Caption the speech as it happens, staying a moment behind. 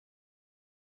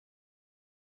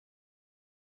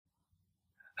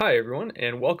Hi everyone,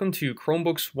 and welcome to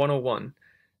Chromebooks 101. In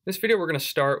this video we're going to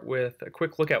start with a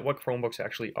quick look at what Chromebooks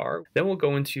actually are. Then we'll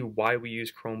go into why we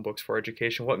use Chromebooks for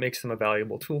education, what makes them a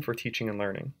valuable tool for teaching and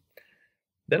learning.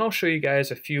 Then I'll show you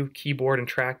guys a few keyboard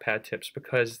and trackpad tips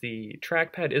because the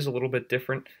trackpad is a little bit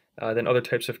different than other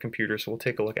types of computers, so we'll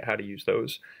take a look at how to use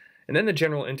those. And then the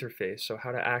general interface, so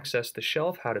how to access the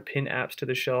shelf, how to pin apps to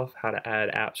the shelf, how to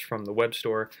add apps from the web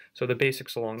store, so the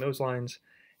basics along those lines.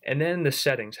 And then the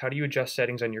settings. How do you adjust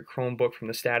settings on your Chromebook from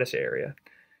the status area?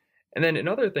 And then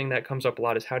another thing that comes up a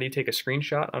lot is how do you take a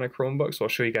screenshot on a Chromebook? So I'll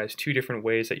show you guys two different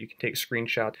ways that you can take a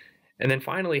screenshot. And then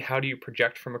finally, how do you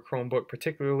project from a Chromebook,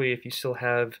 particularly if you still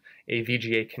have a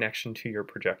VGA connection to your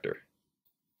projector?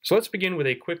 So let's begin with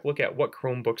a quick look at what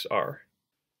Chromebooks are.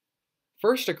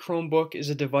 First, a Chromebook is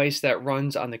a device that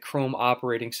runs on the Chrome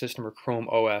operating system or Chrome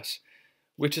OS,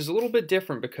 which is a little bit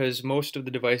different because most of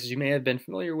the devices you may have been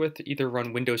familiar with either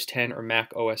run Windows 10 or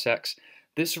Mac OS X.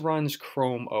 This runs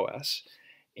Chrome OS.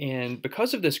 And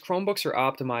because of this, Chromebooks are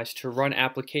optimized to run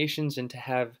applications and to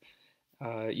have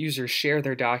users share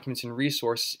their documents and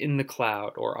resources in the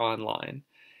cloud or online.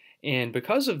 And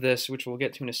because of this, which we'll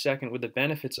get to in a second, with the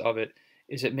benefits of it,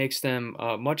 is it makes them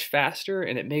much faster,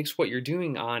 and it makes what you're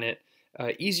doing on it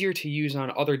easier to use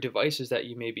on other devices that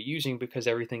you may be using because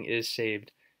everything is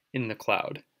saved in the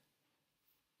cloud.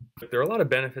 There are a lot of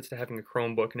benefits to having a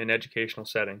Chromebook in an educational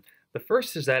setting. The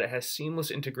first is that it has seamless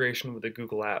integration with the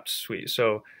Google Apps suite.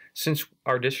 So since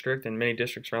our district and many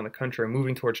districts around the country are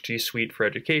moving towards G Suite for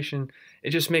education, it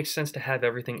just makes sense to have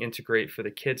everything integrate for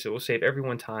the kids. It will save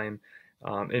everyone time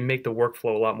and make the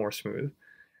workflow a lot more smooth.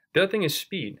 The other thing is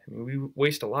speed. I mean, we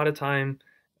waste a lot of time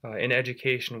in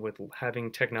education with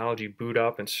having technology boot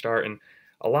up and start, and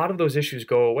a lot of those issues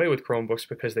go away with Chromebooks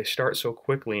because they start so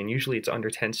quickly, and usually it's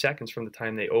under 10 seconds from the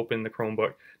time they open the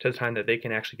Chromebook to the time that they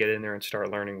can actually get in there and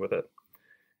start learning with it.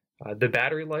 The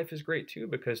battery life is great too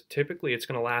because typically it's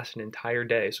going to last an entire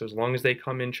day. So as long as they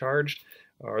come in charged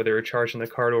or they're charging the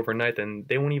card overnight, then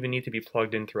they won't even need to be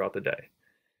plugged in throughout the day.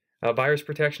 Virus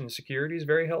protection and security is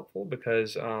very helpful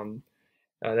because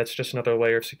that's just another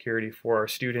layer of security for our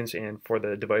students and for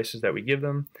the devices that we give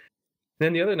them.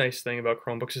 Then the other nice thing about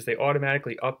Chromebooks is they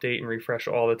automatically update and refresh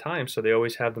all the time, so they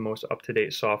always have the most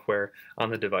up-to-date software on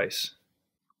the device.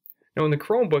 Now in the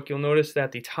Chromebook, you'll notice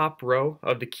that the top row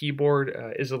of the keyboard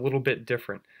is a little bit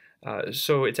different.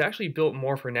 So it's actually built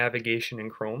more for navigation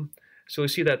in Chrome. So you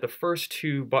see that the first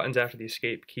two buttons after the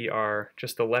escape key are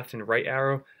just the left and right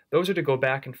arrow. Those are to go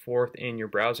back and forth in your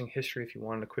browsing history if you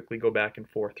wanted to quickly go back and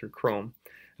forth through Chrome.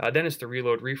 Then it's the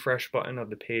reload refresh button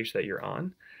of the page that you're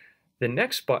on. The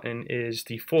next button is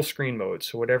the full screen mode.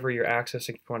 So whatever you're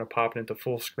accessing, if you want to pop it into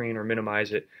full screen or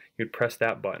minimize it, you'd press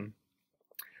that button.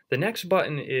 The next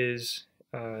button is,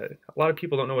 a lot of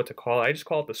people don't know what to call it. I just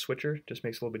call it the switcher. Just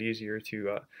makes it a little bit easier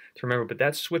to remember. But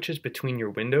that switches between your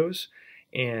windows.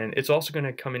 And it's also going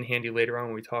to come in handy later on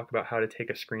when we talk about how to take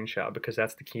a screenshot, because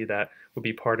that's the key that will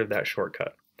be part of that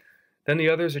shortcut. Then the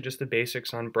others are just the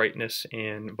basics on brightness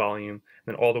and volume.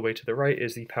 And then all the way to the right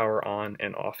is the power on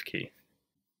and off key.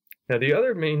 Now the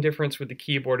other main difference with the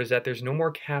keyboard is that there's no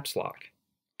more caps lock.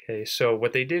 Okay, so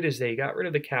what they did is they got rid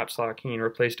of the caps lock key and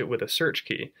replaced it with a search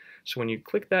key. So when you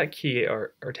click that key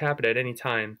or tap it at any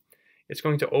time, it's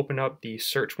going to open up the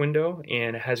search window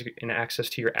and it has an access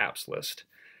to your apps list.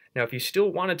 Now if you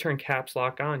still want to turn caps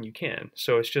lock on, you can.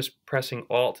 So it's just pressing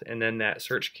Alt and then that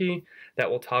search key that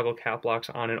will toggle cap locks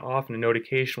on and off, and a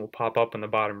notification will pop up on the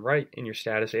bottom right in your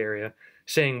status area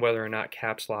saying whether or not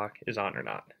caps lock is on or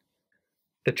not.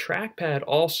 The trackpad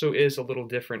also is a little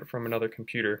different from another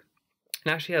computer.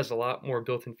 It actually has a lot more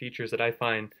built-in features that I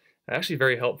find actually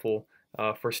very helpful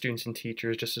for students and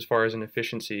teachers, just as far as an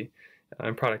efficiency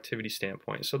and productivity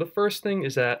standpoint. So the first thing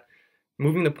is that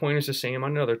moving the pointer is the same on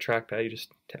another trackpad. You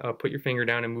just put your finger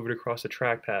down and move it across the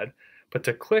trackpad. But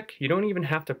to click, you don't even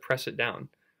have to press it down.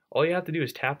 All you have to do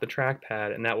is tap the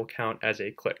trackpad and that will count as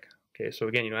a click. Okay, so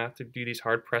again, you don't have to do these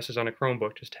hard presses on a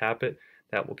Chromebook. Just tap it,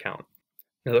 that will count.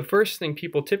 Now the first thing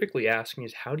people typically ask me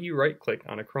is, how do you right-click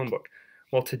on a Chromebook?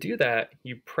 Well, to do that,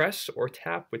 you press or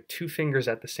tap with two fingers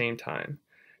at the same time.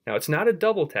 Now it's not a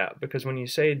double tap, because when you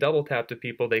say double tap to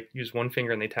people, they use one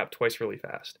finger and they tap twice really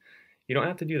fast. You don't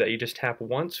have to do that. You just tap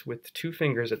once with two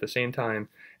fingers at the same time,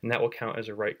 and that will count as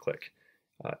a right-click.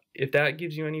 If that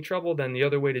gives you any trouble, then the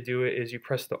other way to do it is you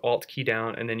press the Alt key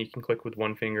down, and then you can click with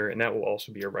one finger, and that will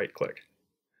also be a right-click.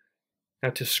 Now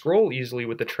to scroll easily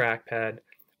with the trackpad,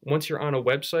 once you're on a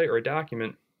website or a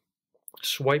document,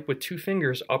 swipe with two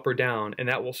fingers up or down and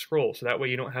that will scroll. So that way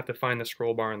you don't have to find the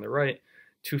scroll bar on the right.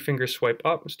 Two fingers swipe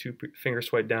up, two fingers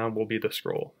swipe down will be the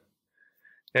scroll.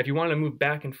 Now if you want to move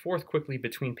back and forth quickly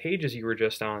between pages you were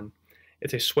just on,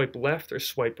 it's a swipe left or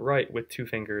swipe right with 2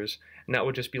 fingers, and that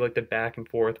would just be like the back and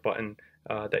forth button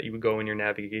that you would go in your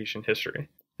navigation history.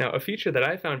 Now, a feature that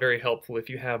I found very helpful if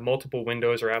you have multiple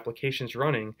windows or applications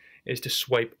running is to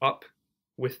swipe up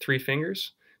with 3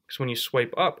 fingers, because when you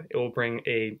swipe up, it will bring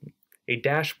a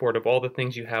dashboard of all the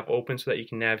things you have open so that you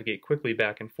can navigate quickly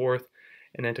back and forth,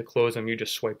 and then to close them, you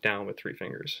just swipe down with 3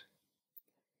 fingers.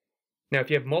 Now, if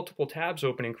you have multiple tabs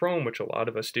open in Chrome, which a lot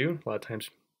of us do, a lot of times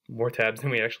more tabs than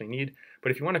we actually need,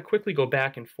 but if you want to quickly go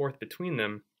back and forth between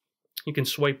them, you can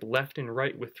swipe left and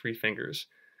right with 3 fingers.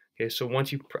 Okay, so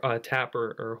once you tap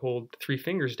or hold 3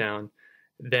 fingers down,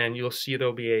 then you'll see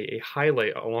there'll be a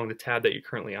highlight along the tab that you're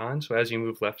currently on. So as you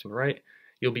move left and right,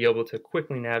 you'll be able to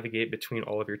quickly navigate between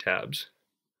all of your tabs.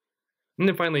 And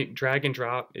then finally, drag and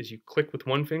drop is you click with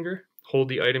 1 finger, hold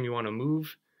the item you want to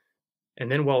move,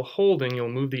 and then while holding, you'll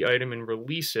move the item and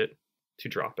release it to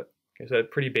drop it. Okay, so that's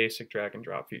a pretty basic drag and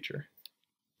drop feature.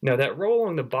 Now that row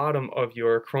along the bottom of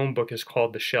your Chromebook is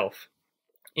called the shelf.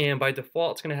 And by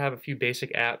default, it's going to have a few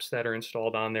basic apps that are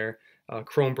installed on there,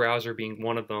 Chrome browser being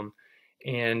one of them.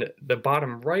 And the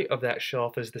bottom right of that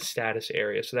shelf is the status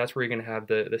area. So that's where you're going to have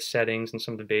the settings and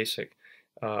some of the basic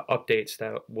updates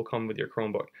that will come with your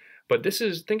Chromebook. But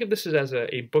think of this as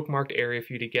a bookmarked area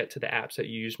for you to get to the apps that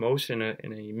you use most. In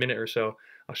a minute or so,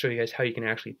 I'll show you guys how you can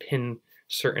actually pin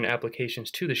certain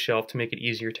applications to the shelf to make it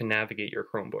easier to navigate your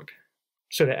Chromebook.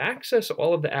 So to access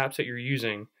all of the apps that you're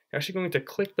using, you're actually going to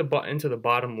click the button to the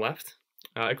bottom left.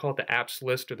 I call it the apps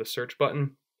list or the search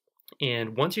button.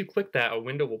 And once you click that, a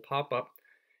window will pop up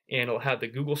and it'll have the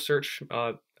Google search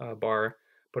bar,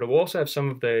 but it will also have some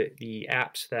of the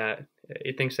apps that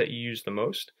it thinks that you use the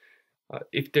most.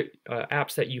 If the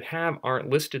apps that you have aren't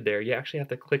listed there, you actually have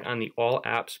to click on the All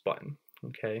Apps button.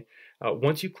 Okay.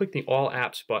 Once you click the All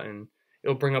Apps button,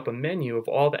 it'll bring up a menu of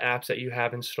all the apps that you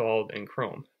have installed in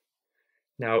Chrome.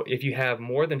 Now, if you have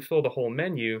more than fill the whole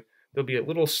menu, there'll be a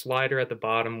little slider at the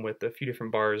bottom with a few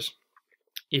different bars.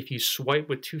 If you swipe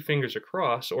with 2 fingers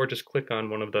across, or just click on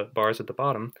one of the bars at the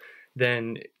bottom,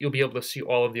 then you'll be able to see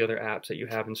all of the other apps that you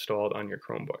have installed on your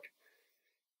Chromebook.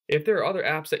 If there are other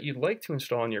apps that you'd like to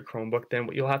install on your Chromebook, then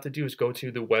what you'll have to do is go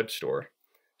to the web store.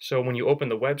 So when you open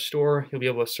the web store, you'll be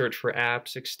able to search for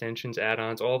apps, extensions,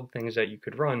 add-ons, all the things that you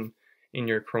could run in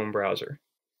your Chrome browser.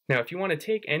 Now, if you want to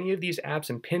take any of these apps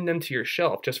and pin them to your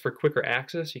shelf just for quicker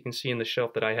access, you can see in the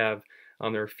shelf that I have,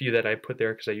 there are a few that I put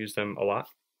there because I use them a lot.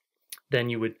 Then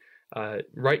you would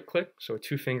right-click, so a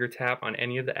 2-finger tap on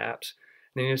any of the apps.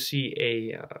 And then you'll see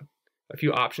a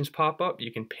few options pop up.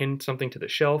 You can pin something to the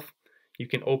shelf, you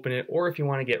can open it, or if you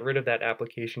want to get rid of that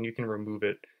application, you can remove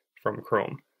it from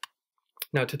Chrome.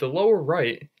 Now, to the lower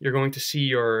right, you're going to see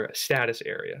your status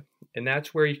area, and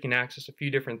that's where you can access a few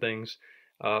different things.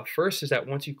 First is that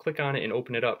once you click on it and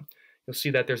open it up, you'll see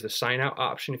that there's the sign out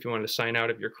option if you want to sign out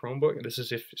of your Chromebook. This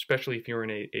is especially if you're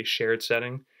in a shared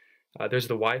setting. There's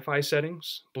the Wi-Fi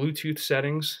settings, Bluetooth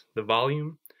settings, the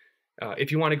volume.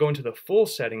 If you want to go into the full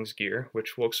settings gear,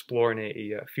 which we'll explore in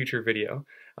a future video,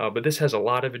 but this has a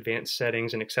lot of advanced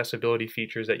settings and accessibility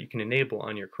features that you can enable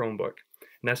on your Chromebook,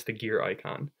 and that's the gear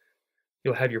icon.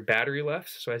 You'll have your battery left,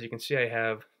 so as you can see I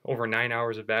have over 9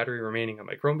 hours of battery remaining on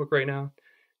my Chromebook right now.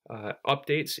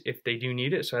 Updates if they do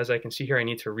need it, so as I can see here I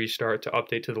need to restart to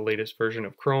update to the latest version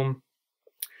of Chrome.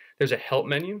 There's a help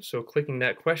menu, so clicking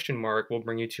that question mark will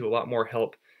bring you to a lot more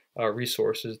help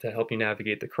resources to help you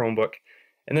navigate the Chromebook.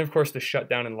 And then of course the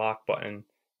shutdown and lock button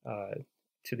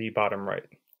to the bottom right.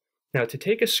 Now to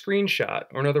take a screenshot,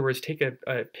 or in other words take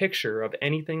a picture of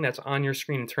anything that's on your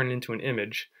screen and turn it into an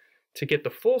image, to get the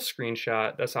full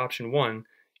screenshot, that's option 1,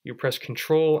 you press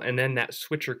Control and then that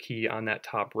switcher key on that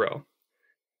top row.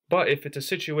 But if it's a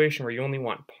situation where you only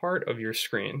want part of your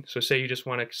screen, so say you just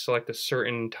want to select a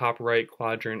certain top right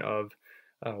quadrant of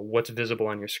what's visible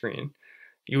on your screen,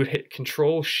 you would hit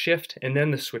Control, Shift, and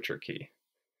then the switcher key.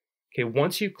 Okay,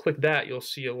 once you click that, you'll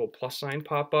see a little plus sign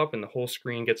pop up and the whole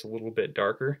screen gets a little bit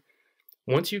darker.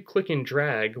 Once you click and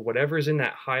drag, whatever's in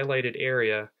that highlighted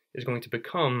area is going to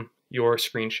become your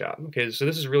screenshot. Okay, so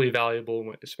this is really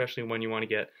valuable, especially when you want to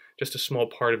get just a small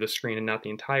part of the screen and not the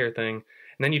entire thing.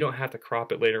 And then you don't have to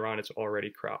crop it later on, it's already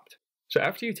cropped. So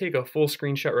after you take a full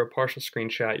screenshot or a partial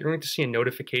screenshot, you're going to see a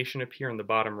notification appear on the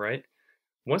bottom right.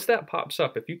 Once that pops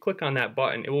up, if you click on that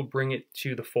button, it will bring it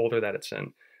to the folder that it's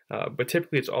in. But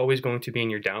typically it's always going to be in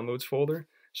your Downloads folder.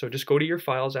 So just go to your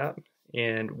Files app,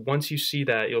 and once you see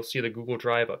that, you'll see the Google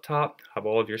Drive up top, have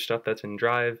all of your stuff that's in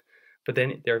Drive, but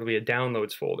then there will be a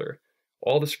Downloads folder.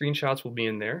 All the screenshots will be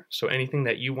in there, so anything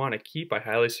that you want to keep, I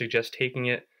highly suggest taking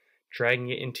it, dragging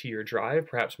it into your Drive,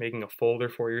 perhaps making a folder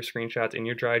for your screenshots in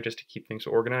your Drive just to keep things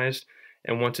organized,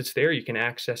 and once it's there, you can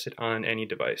access it on any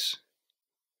device.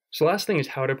 So last thing is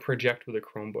how to project with a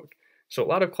Chromebook. So a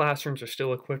lot of classrooms are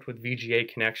still equipped with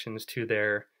VGA connections to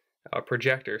their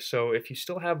projector. So if you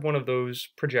still have one of those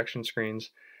projection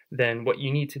screens, then what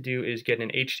you need to do is get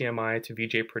an HDMI to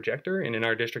VGA projector. And in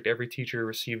our district, every teacher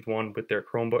received one with their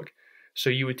Chromebook. So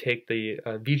you would take the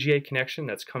VGA connection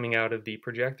that's coming out of the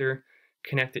projector,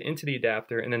 connect it into the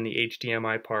adapter, and then the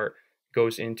HDMI part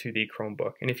goes into the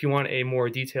Chromebook. And if you want a more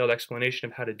detailed explanation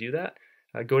of how to do that,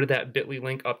 go to that bit.ly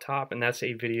link up top, and that's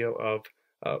a video of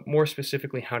more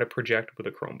specifically how to project with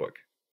a Chromebook.